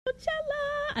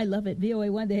Coachella! I love it.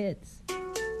 VOA One, the hits.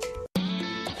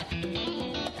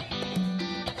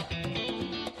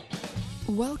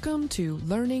 Welcome to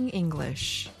Learning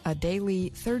English, a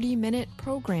daily 30-minute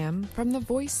program from the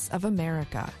Voice of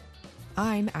America.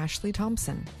 I'm Ashley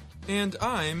Thompson. And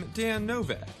I'm Dan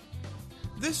Novak.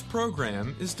 This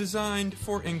program is designed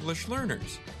for English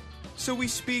learners, so we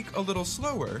speak a little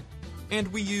slower, and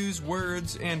we use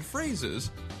words and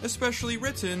phrases especially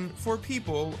written for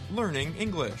people learning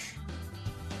English.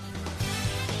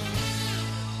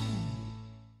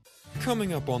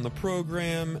 Coming up on the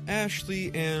program,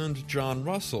 Ashley and John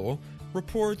Russell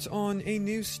report on a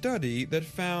new study that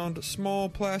found small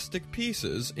plastic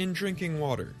pieces in drinking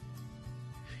water.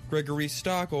 Gregory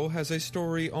Stockel has a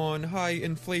story on high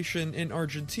inflation in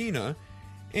Argentina,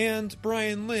 and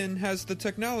Brian Lynn has the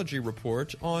technology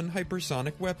report on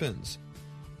hypersonic weapons.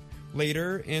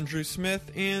 Later, Andrew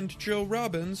Smith and Jill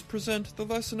Robbins present the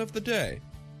lesson of the day.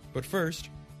 But first,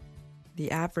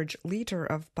 the average liter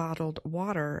of bottled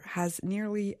water has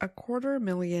nearly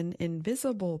 250,000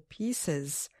 invisible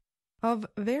pieces of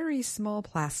very small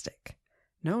plastic,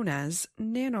 known as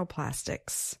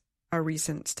nanoplastics, a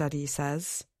recent study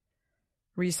says.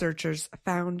 Researchers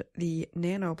found the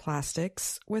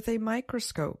nanoplastics with a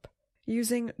microscope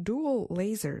using dual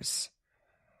lasers.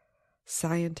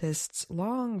 Scientists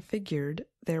long figured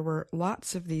there were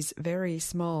lots of these very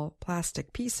small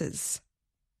plastic pieces.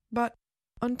 But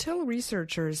until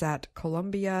researchers at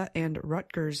Columbia and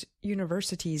Rutgers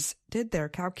universities did their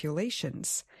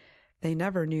calculations, they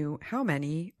never knew how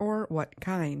many or what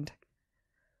kind.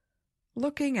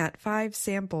 Looking at 5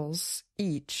 samples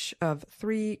each of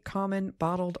 3 common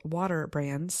bottled water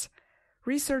brands,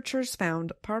 researchers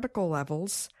found particle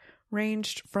levels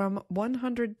ranged from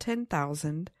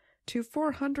 110,000 to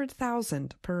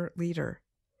 400,000 per liter.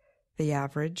 The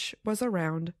average was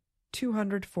around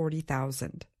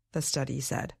 240,000, the study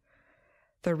said.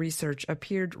 The research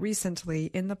appeared recently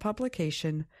in the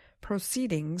publication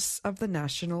Proceedings of the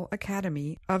National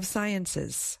Academy of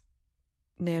Sciences.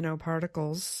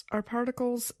 Nanoparticles are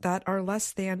particles that are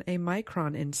less than a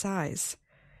micron in size.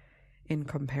 In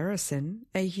comparison,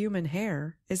 a human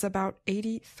hair is about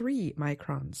 83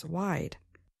 microns wide.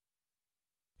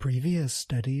 Previous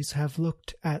studies have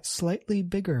looked at slightly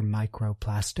bigger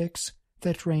microplastics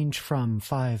that range from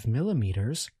 5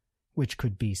 millimeters, which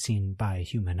could be seen by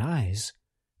human eyes,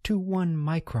 to 1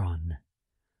 micron.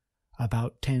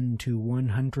 About 10 to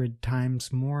 100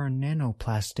 times more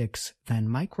nanoplastics than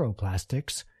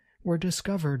microplastics were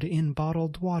discovered in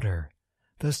bottled water,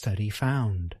 the study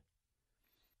found.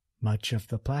 Much of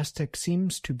the plastic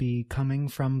seems to be coming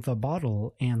from the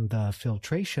bottle and the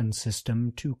filtration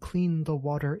system to clean the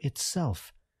water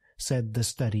itself, said the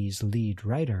study's lead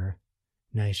writer,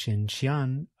 Naixin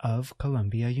Xian of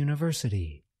Columbia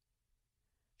University.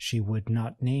 She would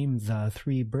not name the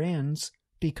 3 brands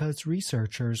because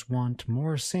researchers want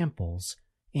more samples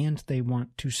and they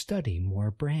want to study more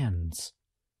brands.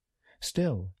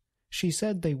 Still, she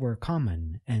said they were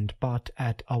common and bought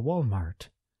at a Walmart,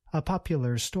 a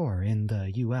popular store in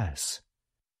the U.S.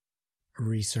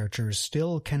 Researchers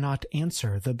still cannot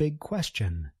answer the big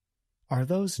question: are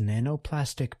those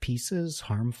nanoplastic pieces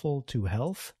harmful to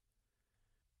health?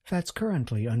 That's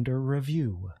currently under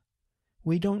review.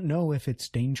 We don't know if it's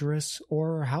dangerous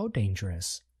or how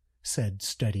dangerous, said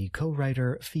study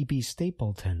co-writer Phoebe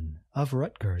Stapleton of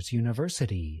Rutgers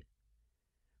University.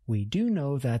 We do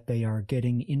know that they are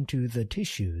getting into the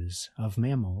tissues of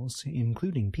mammals,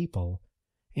 including people,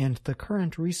 and the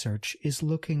current research is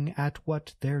looking at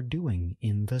what they're doing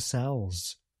in the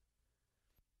cells.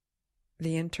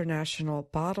 The International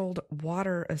Bottled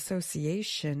Water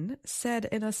Association said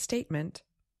in a statement,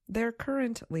 there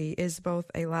currently is both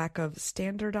a lack of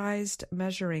standardized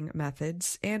measuring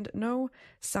methods and no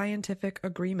scientific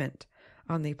agreement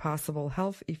on the possible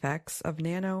health effects of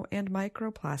nano and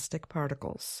microplastic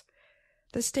particles.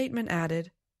 The statement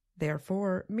added,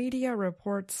 therefore, media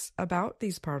reports about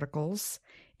these particles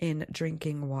in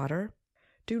drinking water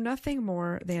do nothing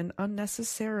more than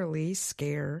unnecessarily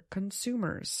scare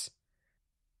consumers.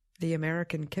 The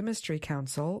American Chemistry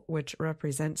Council, which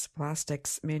represents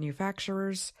plastics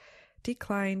manufacturers,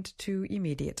 declined to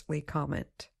immediately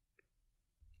comment.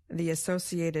 The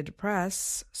Associated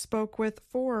Press spoke with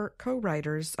 4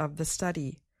 co-writers of the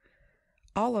study.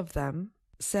 All of them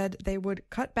said they would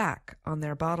cut back on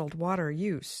their bottled water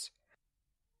use.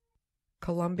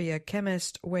 Columbia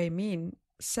chemist Wei Min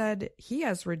said he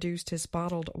has reduced his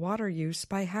bottled water use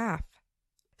by half.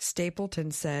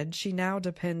 Stapleton said she now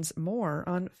depends more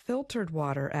on filtered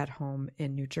water at home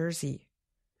in New Jersey.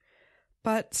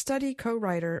 But study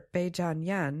co-writer Beijian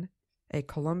Yan a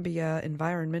Columbia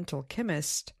environmental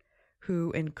chemist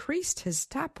who increased his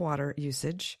tap water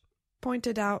usage,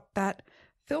 pointed out that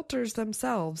filters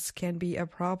themselves can be a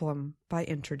problem by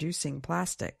introducing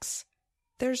plastics.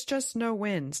 There's just no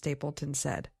win, Stapleton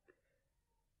said.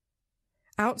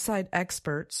 Outside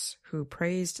experts who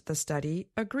praised the study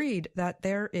agreed that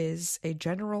there is a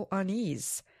general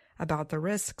unease about the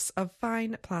risks of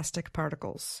fine plastic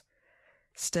particles.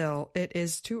 Still, it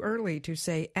is too early to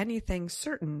say anything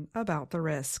certain about the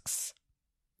risks.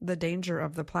 The danger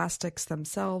of the plastics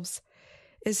themselves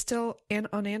is still an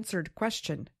unanswered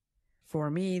question. For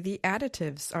me, the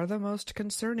additives are the most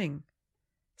concerning,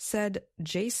 said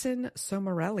Jason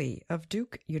Somarelli of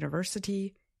Duke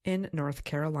University in North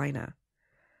Carolina.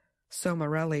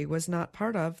 Somarelli was not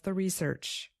part of the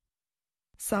research.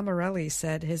 Somarelli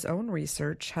said his own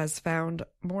research has found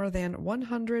more than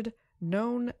 100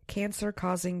 known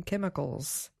cancer-causing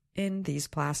chemicals in these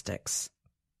plastics.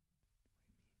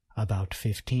 About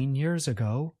 15 years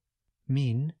ago,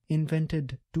 Min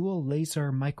invented dual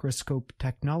laser microscope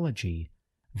technology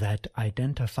that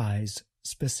identifies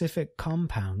specific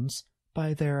compounds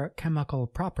by their chemical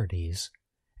properties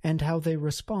and how they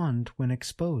respond when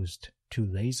exposed to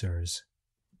lasers.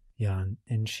 Yan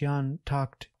and Xian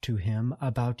talked to him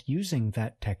about using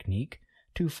that technique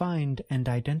to find and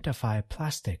identify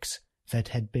plastics that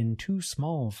had been too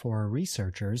small for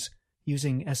researchers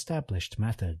using established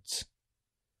methods.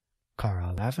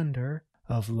 Cara Lavender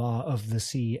of Law of the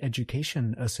Sea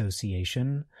Education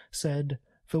Association said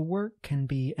the work can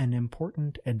be an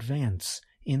important advance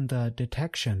in the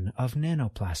detection of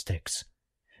nanoplastics,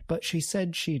 but she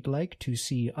said she'd like to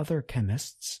see other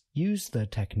chemists use the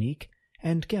technique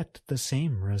and get the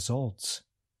same results.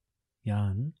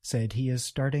 Yan said he is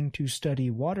starting to study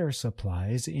water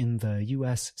supplies in the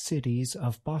U.S. cities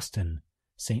of Boston,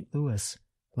 St. Louis,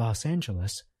 Los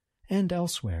Angeles, and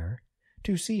elsewhere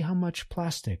to see how much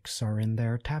plastics are in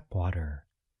their tap water.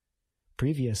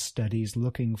 Previous studies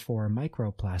looking for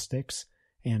microplastics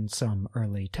and some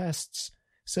early tests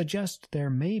suggest there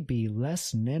may be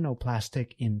less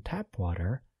nanoplastic in tap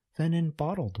water than in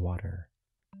bottled water.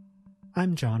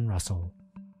 I'm John Russell.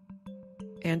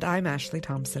 And I'm Ashley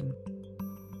Thompson.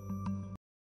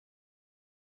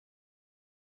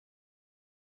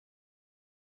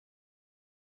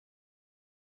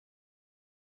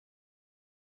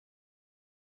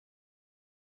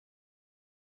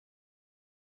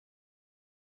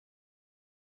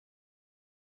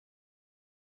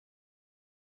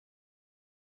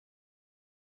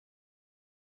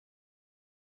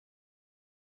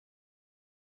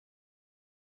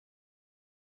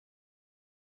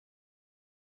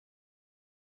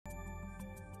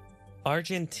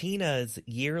 Argentina's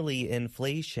yearly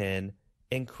inflation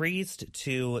increased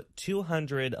to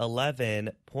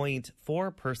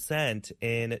 211.4%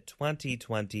 in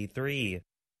 2023.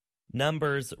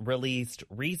 Numbers released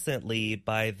recently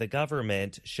by the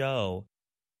government show.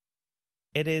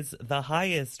 It is the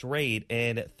highest rate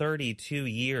in 32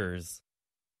 years.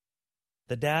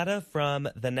 The data from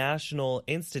the National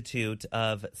Institute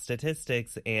of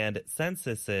Statistics and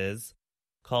Censuses,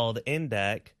 called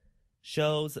INDEC,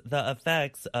 shows the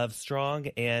effects of strong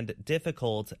and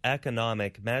difficult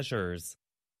economic measures.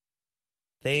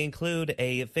 They include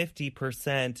a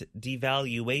 50%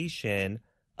 devaluation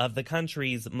of the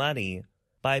country's money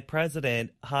by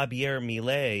President Javier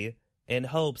Milei in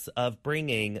hopes of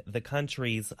bringing the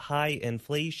country's high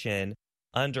inflation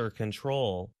under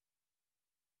control.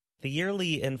 The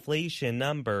yearly inflation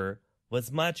number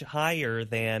was much higher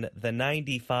than the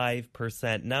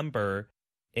 95% number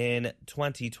in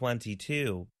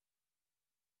 2022.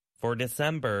 For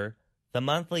December, the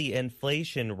monthly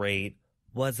inflation rate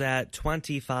was at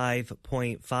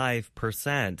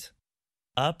 25.5%,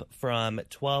 up from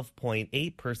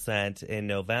 12.8% in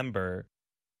November.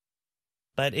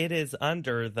 But it is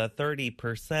under the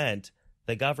 30%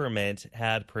 the government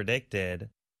had predicted.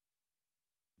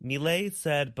 Milei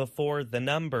said before the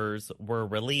numbers were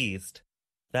released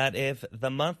that if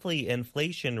the monthly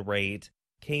inflation rate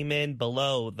came in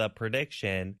below the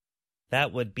prediction,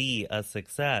 that would be a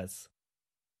success.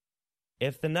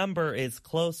 If the number is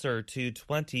closer to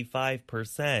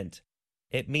 25%,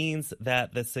 it means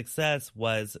that the success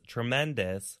was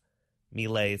tremendous,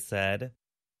 Milei said.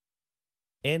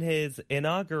 In his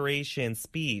inauguration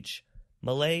speech,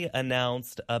 Milei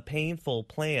announced a painful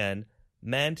plan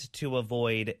meant to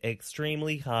avoid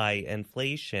extremely high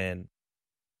inflation.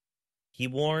 He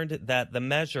warned that the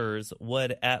measures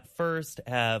would at first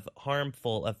have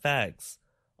harmful effects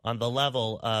on the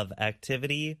level of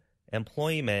activity,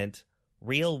 employment,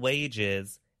 real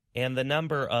wages, and the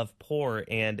number of poor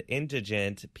and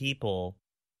indigent people.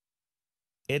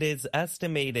 It is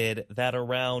estimated that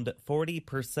around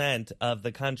 40% of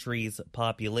the country's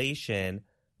population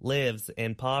lives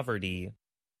in poverty.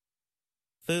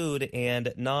 Food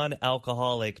and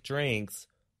non-alcoholic drinks,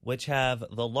 which have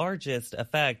the largest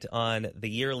effect on the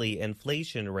yearly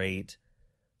inflation rate,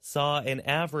 saw an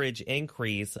average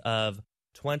increase of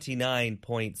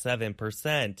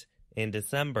 29.7% in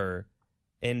December,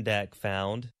 INDEC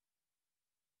found.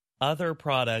 Other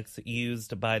products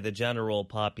used by the general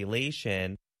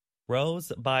population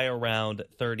rose by around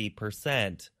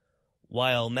 30%,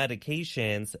 while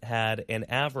medications had an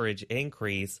average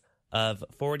increase of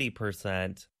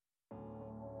 40%.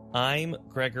 I'm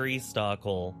Gregory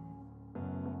Stockel.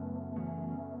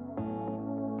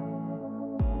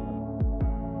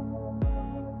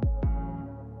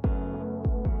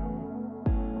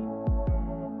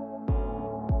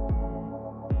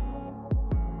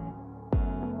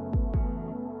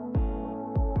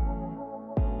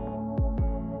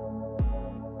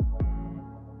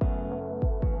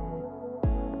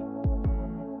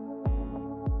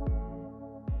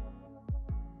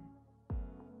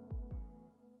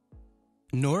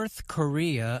 North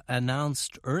Korea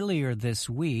announced earlier this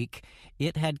week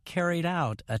it had carried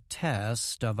out a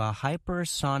test of a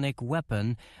hypersonic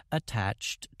weapon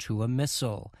attached to a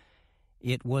missile.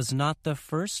 It was not the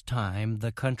first time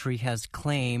the country has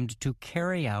claimed to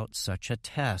carry out such a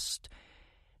test.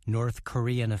 North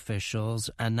Korean officials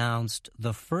announced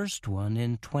the first one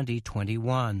in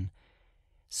 2021.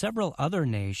 Several other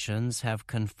nations have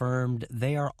confirmed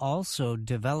they are also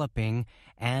developing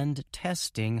and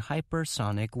testing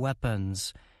hypersonic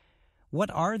weapons.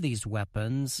 What are these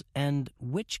weapons, and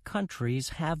which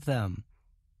countries have them?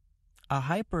 A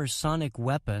hypersonic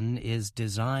weapon is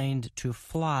designed to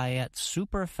fly at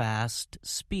super-fast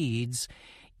speeds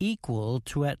equal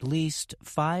to at least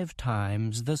 5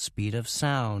 times the speed of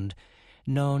sound,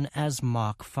 known as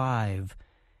Mach 5.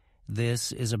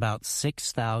 This is about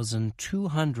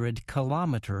 6,200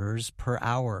 kilometers per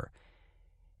hour.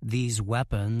 These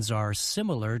weapons are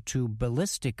similar to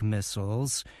ballistic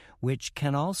missiles, which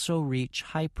can also reach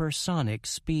hypersonic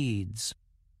speeds.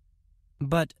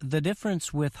 But the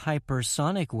difference with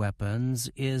hypersonic weapons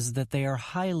is that they are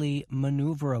highly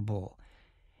maneuverable.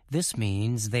 This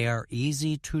means they are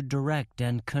easy to direct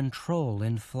and control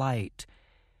in flight.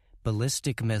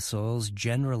 Ballistic missiles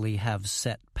generally have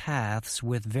set paths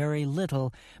with very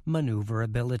little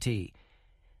maneuverability.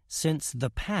 Since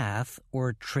the path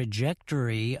or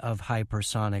trajectory of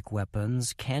hypersonic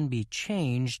weapons can be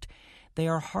changed, they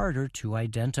are harder to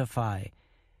identify.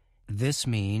 This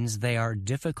means they are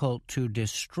difficult to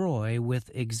destroy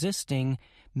with existing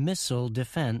missile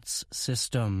defense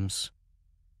systems.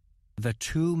 The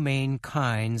two main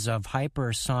kinds of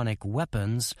hypersonic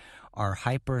weapons are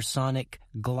hypersonic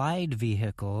glide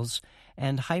vehicles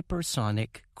and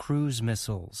hypersonic cruise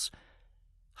missiles.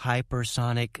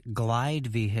 Hypersonic glide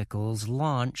vehicles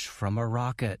launch from a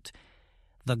rocket.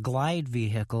 The glide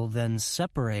vehicle then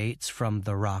separates from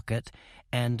the rocket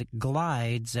and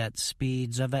glides at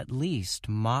speeds of at least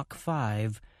Mach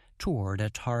 5 toward a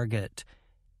target.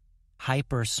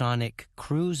 Hypersonic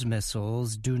cruise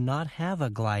missiles do not have a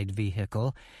glide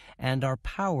vehicle and are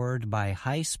powered by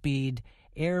high-speed,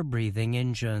 air-breathing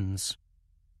engines.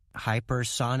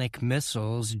 Hypersonic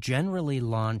missiles generally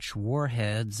launch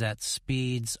warheads at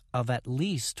speeds of at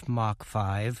least Mach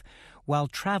 5 while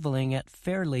traveling at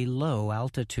fairly low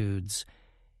altitudes.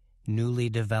 Newly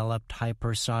developed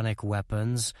hypersonic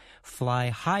weapons fly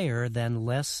higher than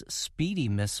less speedy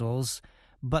missiles,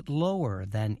 but lower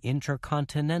than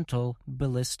intercontinental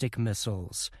ballistic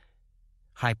missiles.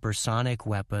 Hypersonic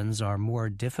weapons are more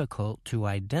difficult to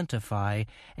identify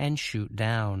and shoot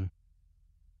down.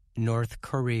 North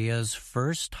Korea's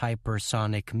first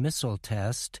hypersonic missile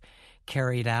test,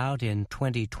 carried out in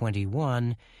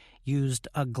 2021, used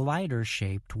a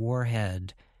glider-shaped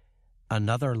warhead.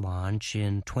 Another launch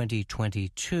in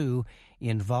 2022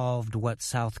 involved what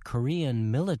South Korean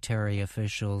military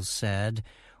officials said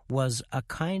was a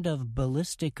kind of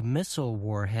ballistic missile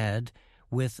warhead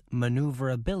with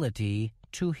maneuverability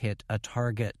to hit a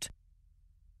target.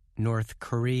 North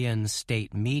Korean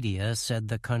state media said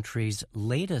the country's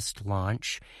latest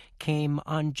launch came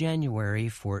on January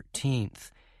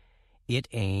 14th. It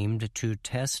aimed to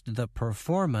test the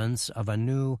performance of a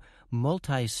new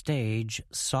multi-stage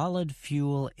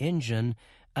solid-fuel engine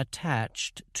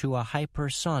attached to a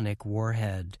hypersonic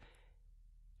warhead.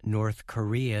 North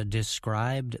Korea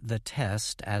described the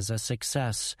test as a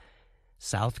success.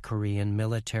 South Korean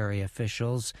military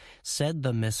officials said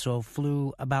the missile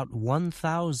flew about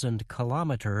 1,000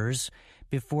 kilometers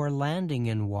before landing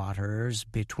in waters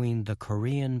between the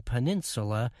Korean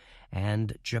peninsula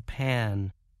and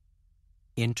Japan.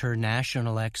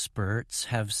 International experts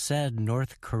have said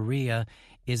North Korea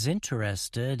is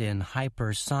interested in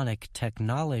hypersonic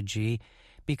technology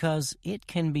because it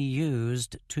can be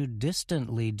used to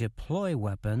distantly deploy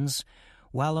weapons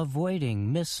while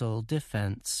avoiding missile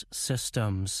defense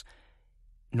systems.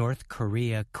 North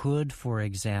Korea could, for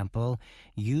example,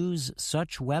 use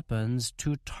such weapons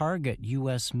to target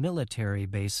U.S. military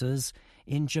bases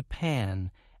in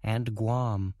Japan and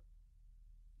Guam.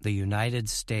 The United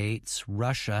States,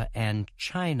 Russia, and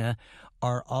China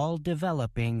are all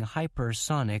developing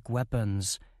hypersonic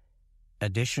weapons.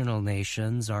 Additional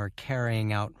nations are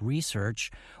carrying out research,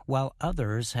 while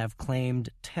others have claimed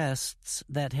tests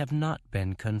that have not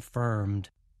been confirmed.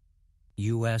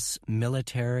 U.S.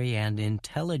 military and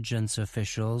intelligence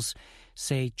officials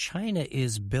say China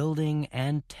is building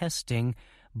and testing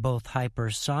both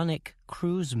hypersonic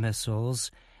cruise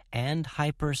missiles and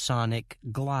hypersonic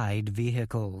glide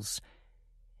vehicles.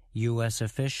 U.S.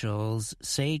 officials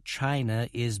say China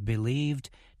is believed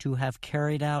to have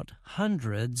carried out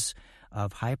hundreds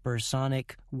of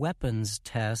hypersonic weapons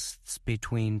tests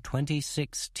between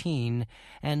 2016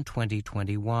 and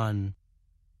 2021.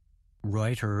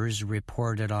 Reuters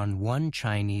reported on one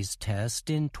Chinese test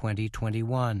in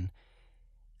 2021.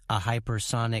 A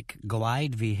hypersonic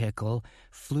glide vehicle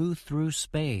flew through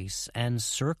space and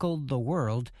circled the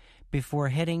world before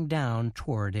heading down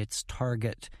toward its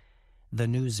target, the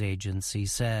news agency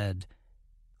said.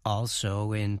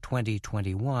 Also in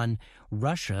 2021,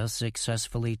 Russia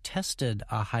successfully tested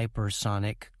a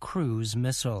hypersonic cruise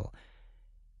missile.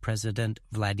 President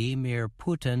Vladimir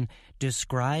Putin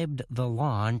described the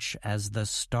launch as the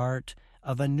start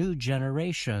of a new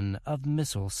generation of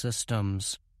missile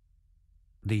systems.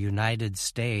 The United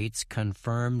States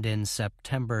confirmed in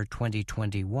September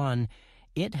 2021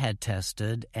 it had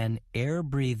tested an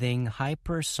air-breathing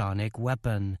hypersonic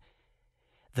weapon.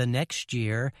 The next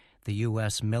year, the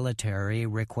U.S. military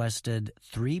requested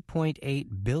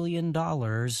 $3.8 billion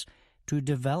to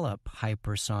develop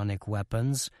hypersonic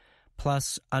weapons,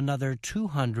 plus another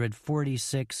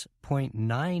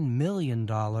 $246.9 million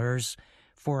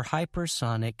for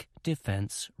hypersonic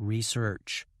defense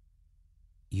research.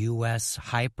 U.S.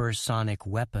 hypersonic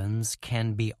weapons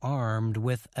can be armed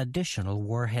with additional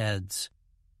warheads.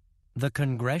 The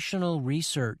Congressional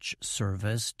Research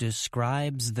Service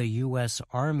describes the U.S.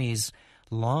 Army's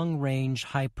long-range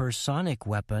hypersonic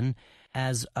weapon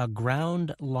as a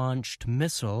ground-launched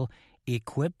missile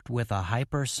equipped with a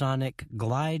hypersonic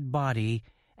glide body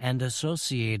and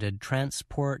associated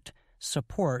transport,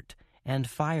 support, and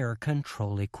fire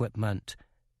control equipment.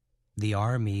 The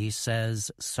Army says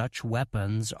such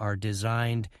weapons are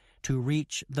designed to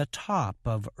reach the top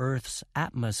of Earth's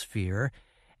atmosphere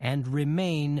and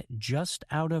remain just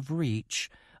out of reach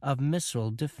of missile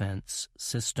defense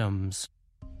systems.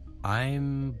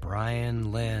 I'm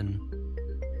Brian Lynn.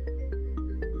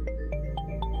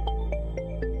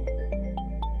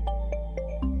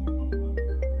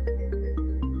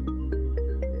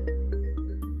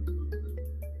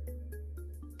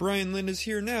 Brian Lynn is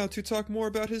here now to talk more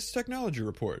about his technology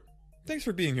report. Thanks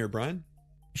for being here, Brian.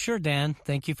 Sure, Dan.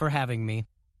 Thank you for having me.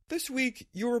 This week,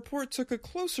 your report took a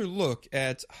closer look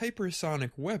at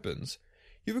hypersonic weapons.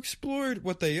 You explored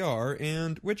what they are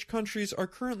and which countries are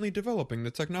currently developing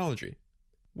the technology.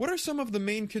 What are some of the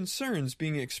main concerns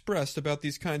being expressed about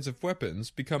these kinds of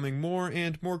weapons becoming more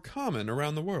and more common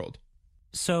around the world?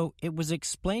 So it was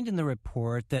explained in the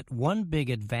report that one big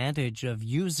advantage of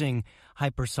using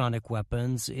hypersonic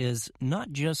weapons is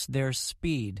not just their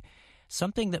speed.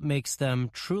 Something that makes them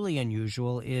truly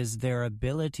unusual is their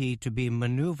ability to be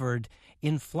maneuvered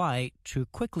in flight to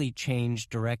quickly change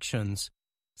directions.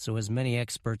 So as many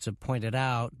experts have pointed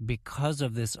out, because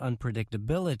of this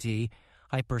unpredictability,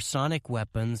 hypersonic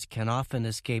weapons can often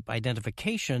escape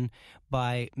identification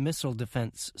by missile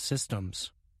defense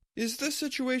systems. Is this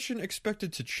situation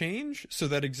expected to change so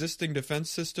that existing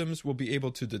defense systems will be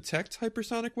able to detect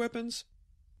hypersonic weapons?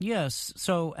 Yes,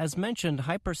 so as mentioned,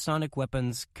 hypersonic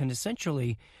weapons can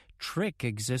essentially trick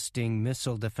existing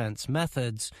missile defense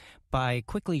methods by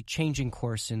quickly changing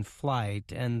course in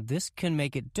flight, and this can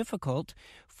make it difficult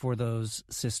for those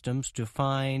systems to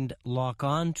find, lock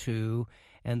onto,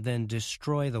 and then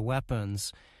destroy the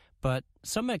weapons. But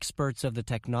some experts of the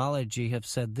technology have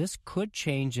said this could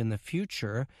change in the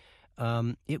future.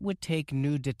 It would take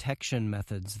new detection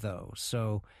methods, though.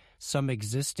 So some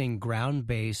existing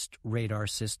ground-based radar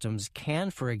systems can,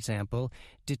 for example,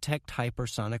 detect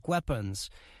hypersonic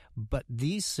weapons. But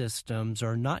these systems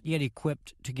are not yet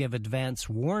equipped to give advance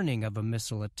warning of a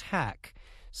missile attack,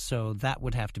 so that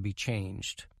would have to be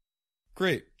changed.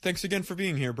 Great. Thanks again for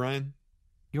being here, Brian.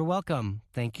 You're welcome.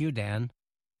 Thank you, Dan.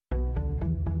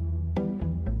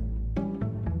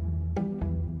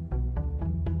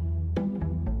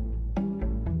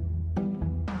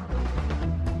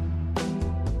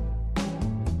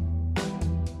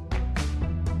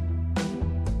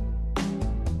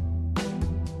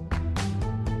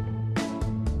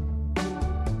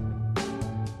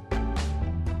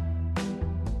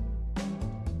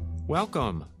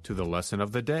 Welcome to the Lesson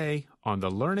of the Day on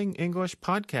the Learning English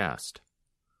podcast.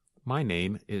 My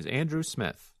name is Andrew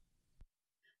Smith.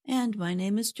 And my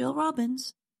name is Jill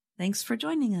Robbins. Thanks for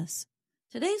joining us.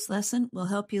 Today's lesson will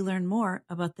help you learn more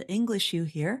about the English you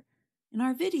hear in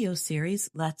our video series,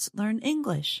 Let's Learn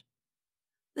English.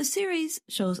 The series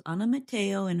shows Ana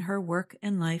Mateo in her work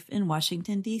and life in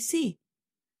Washington, D.C.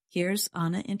 Here's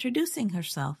Ana introducing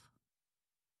herself.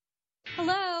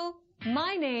 Hello,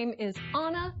 my name is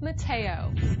Ana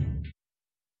Mateo.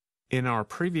 In our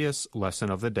previous lesson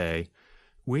of the day,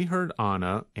 we heard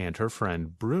Ana and her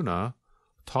friend Bruna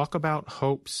talk about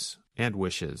hopes and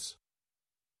wishes.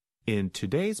 In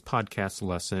today's podcast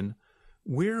lesson,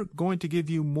 we're going to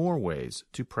give you more ways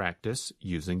to practice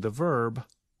using the verb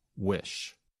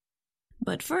wish.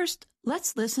 But first,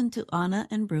 let's listen to Ana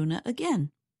and Bruna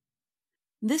again.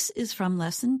 This is from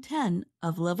Lesson 10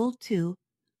 of Level 2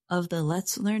 of the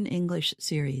Let's Learn English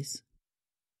series.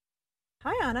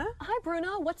 Hi, Ana. Hi,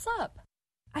 Bruna. What's up?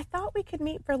 I thought we could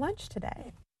meet for lunch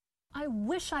today. I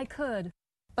wish I could,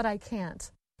 but I can't.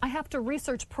 I have to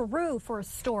research Peru for a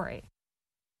story.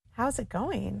 How's it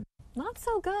going? Not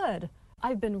so good.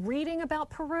 I've been reading about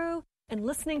Peru and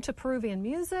listening to Peruvian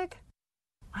music.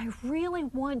 I really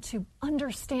want to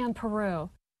understand Peru.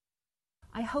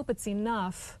 I hope it's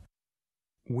enough.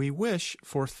 We wish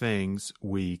for things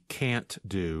we can't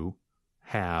do,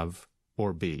 have,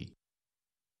 or be.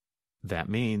 That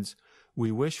means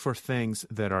we wish for things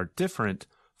that are different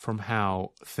from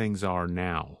how things are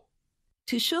now.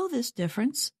 To show this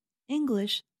difference,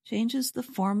 English changes the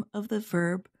form of the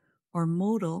verb or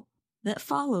modal that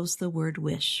follows the word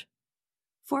wish.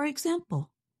 For example,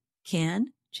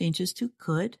 can changes to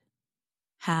could,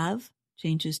 have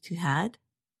changes to had,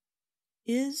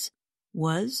 is,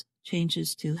 was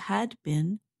changes to had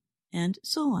been, and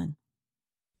so on.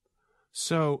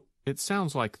 So it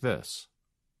sounds like this.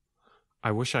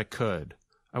 I wish I could.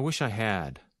 I wish I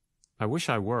had. I wish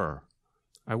I were.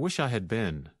 I wish I had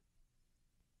been.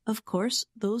 Of course,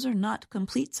 those are not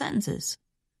complete sentences.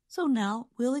 So now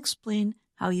we'll explain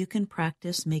how you can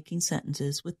practice making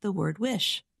sentences with the word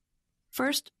wish.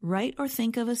 First, write or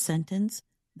think of a sentence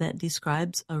that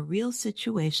describes a real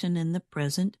situation in the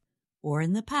present or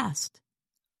in the past.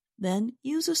 Then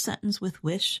use a sentence with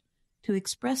wish to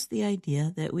express the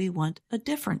idea that we want a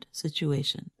different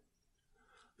situation.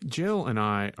 Jill and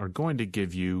I are going to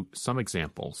give you some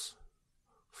examples.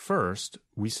 First,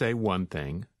 we say one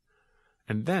thing,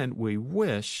 and then we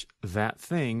wish that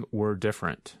thing were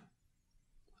different.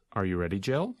 Are you ready,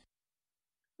 Jill?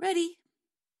 Ready.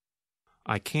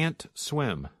 I can't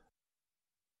swim.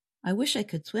 I wish I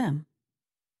could swim.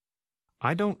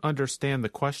 I don't understand the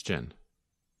question.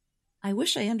 I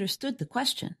wish I understood the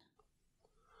question.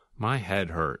 My head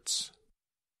hurts.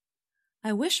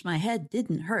 I wish my head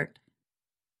didn't hurt.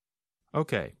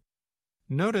 Okay.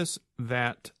 Notice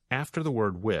that after the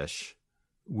word wish,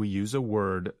 we use a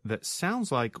word that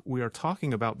sounds like we are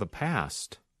talking about the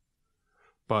past.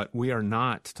 But we are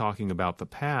not talking about the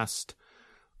past.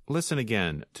 Listen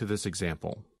again to this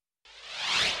example.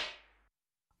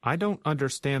 I don't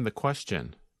understand the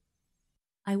question.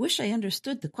 I wish I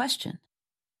understood the question.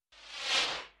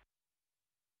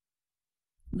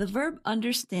 The verb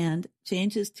understand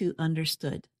changes to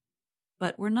understood,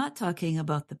 but we're not talking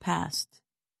about the past.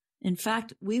 In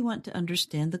fact, we want to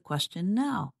understand the question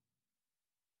now.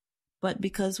 But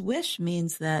because wish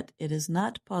means that it is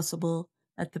not possible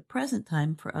at the present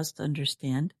time for us to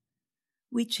understand,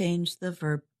 we change the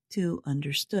verb to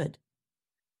understood.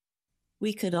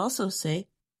 We could also say,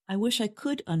 I wish I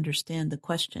could understand the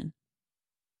question.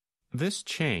 This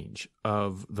change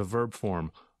of the verb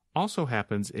form also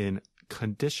happens in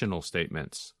conditional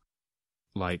statements,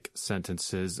 like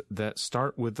sentences that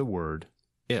start with the word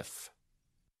if.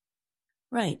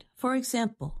 Right. For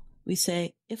example, we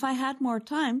say, if I had more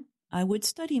time, I would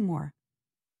study more.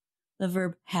 The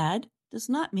verb had does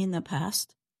not mean the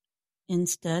past.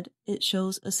 Instead, it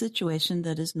shows a situation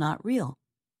that is not real,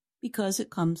 because it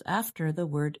comes after the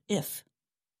word if.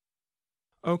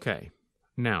 Okay,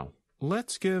 now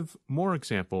let's give more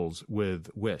examples with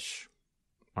wish.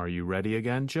 Are you ready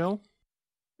again, Jill?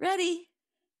 Ready.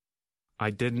 I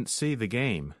didn't see the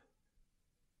game.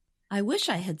 I wish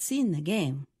I had seen the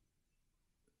game.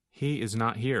 He is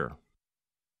not here.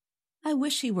 I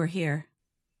wish he were here.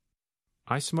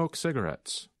 I smoke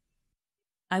cigarettes.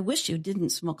 I wish you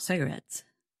didn't smoke cigarettes.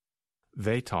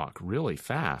 They talk really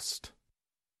fast.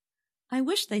 I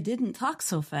wish they didn't talk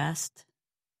so fast.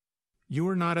 You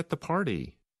were not at the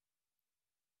party.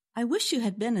 I wish you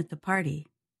had been at the party.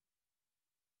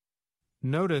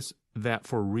 Notice that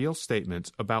for real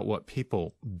statements about what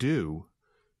people do,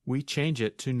 we change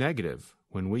it to negative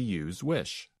when we use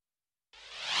wish.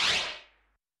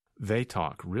 They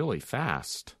talk really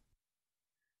fast.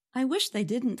 I wish they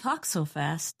didn't talk so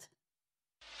fast.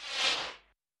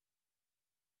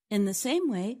 In the same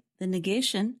way, the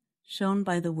negation, shown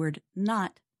by the word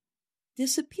not,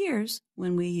 disappears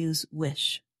when we use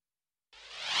wish.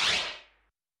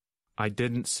 I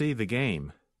didn't see the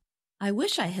game. I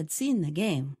wish I had seen the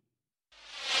game.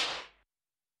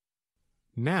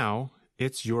 Now,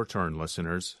 it's your turn,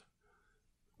 listeners.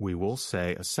 We will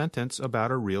say a sentence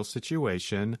about a real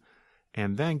situation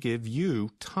and then give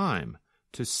you time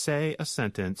to say a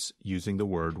sentence using the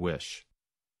word wish.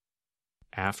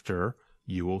 After,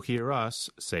 you will hear us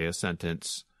say a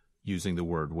sentence using the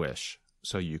word wish,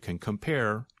 so you can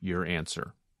compare your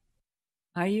answer.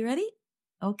 Are you ready?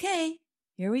 Okay,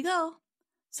 here we go.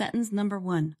 Sentence number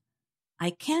 1.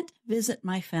 I can't visit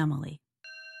my family.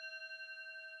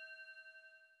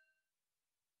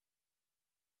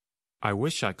 I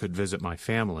wish I could visit my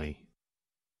family.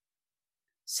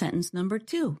 Sentence number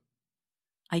 2.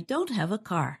 I don't have a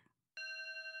car.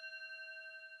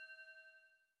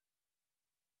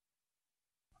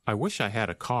 I wish I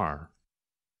had a car.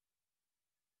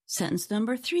 Sentence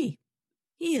number 3.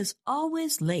 He is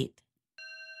always late.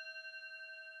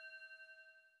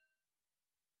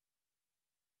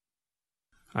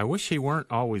 I wish he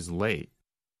weren't always late.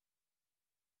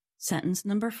 Sentence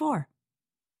number 4.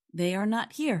 They are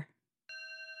not here.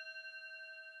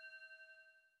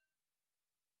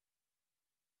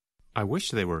 I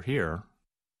wish they were here.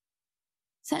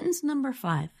 Sentence number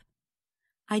 5.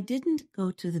 I didn't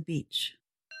go to the beach.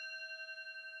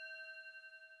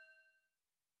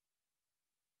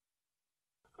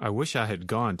 I wish I had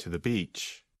gone to the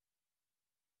beach.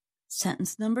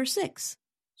 Sentence number 6.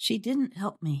 She didn't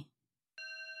help me.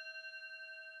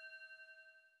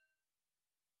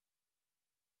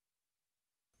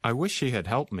 I wish she had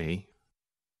helped me.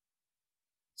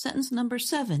 Sentence number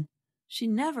 7. She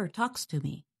never talks to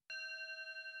me.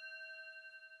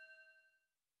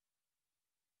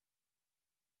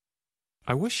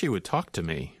 I wish she would talk to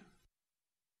me.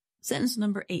 Sentence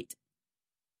number 8.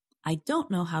 I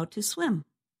don't know how to swim.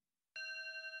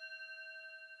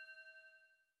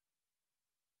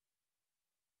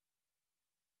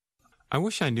 I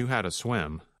wish I knew how to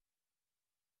swim.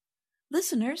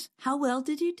 Listeners, how well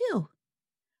did you do?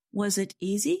 Was it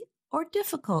easy or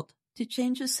difficult to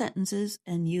change the sentences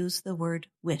and use the word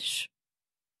wish?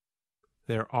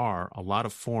 There are a lot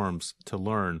of forms to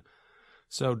learn,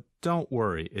 so don't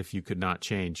worry if you could not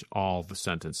change all the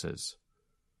sentences.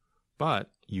 But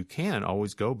you can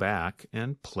always go back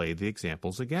and play the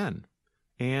examples again,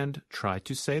 and try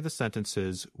to say the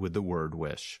sentences with the word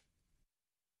wish.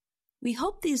 We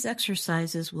hope these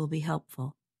exercises will be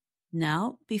helpful.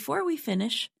 Now, before we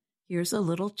finish, here's a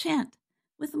little chant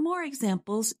with more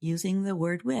examples using the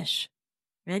word wish.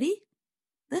 Ready?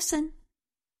 Listen.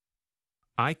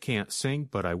 I can't sing,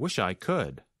 but I wish I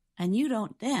could. And you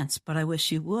don't dance, but I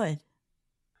wish you would.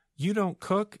 You don't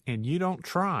cook, and you don't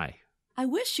try. I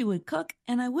wish you would cook,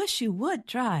 and I wish you would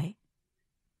try.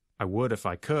 I would if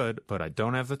I could, but I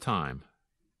don't have the time.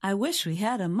 I wish we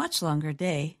had a much longer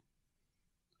day.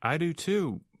 I do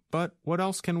too, but what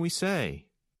else can we say?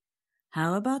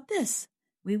 How about this?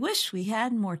 We wish we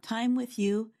had more time with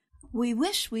you. We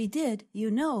wish we did,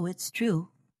 you know it's true.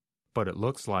 But it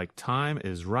looks like time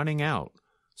is running out.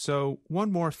 So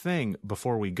one more thing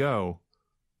before we go.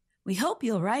 We hope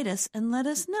you'll write us and let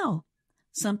us know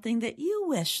something that you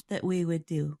wish that we would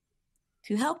do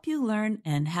to help you learn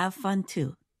and have fun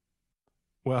too.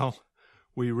 Well,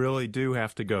 we really do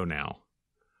have to go now.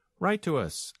 Write to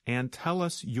us and tell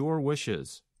us your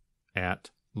wishes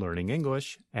at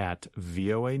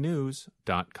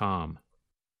learningenglish@voanews.com.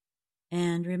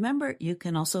 And remember, you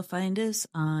can also find us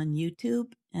on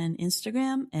YouTube and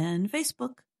Instagram and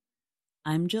Facebook.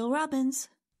 I'm Jill Robbins.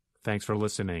 Thanks for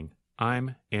listening.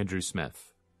 I'm Andrew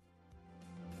Smith.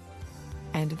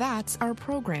 And that's our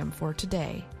program for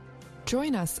today.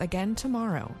 Join us again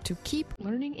tomorrow to keep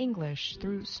learning English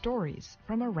through stories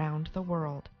from around the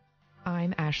world.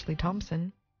 I'm Ashley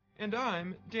Thompson. And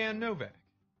I'm Dan Novak.